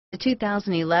The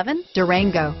 2011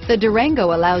 Durango. The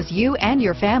Durango allows you and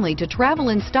your family to travel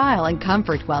in style and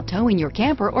comfort while towing your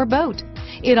camper or boat.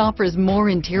 It offers more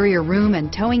interior room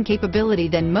and towing capability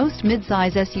than most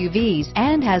midsize SUVs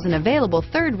and has an available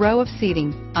third row of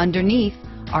seating. Underneath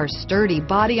are sturdy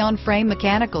body-on-frame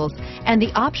mechanicals and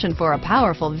the option for a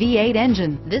powerful V8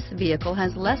 engine. This vehicle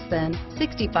has less than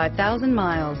 65,000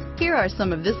 miles. Here are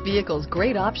some of this vehicle's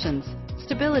great options: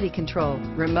 stability control,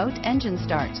 remote engine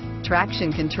start,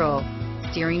 traction control,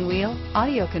 steering wheel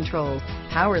audio controls,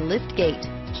 power liftgate,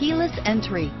 keyless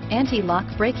entry, anti-lock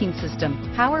braking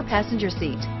system, power passenger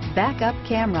seat, backup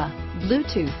camera,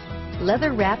 Bluetooth,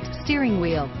 leather-wrapped steering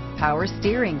wheel, power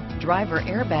steering, driver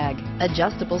airbag,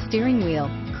 adjustable steering wheel,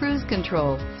 cruise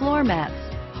control, floor mats,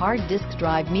 hard disk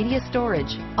drive media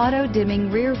storage,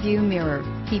 auto-dimming rear view mirror,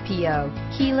 PPO,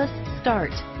 keyless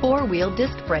start, four-wheel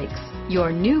disc brakes.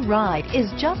 Your new ride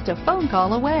is just a phone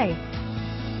call away.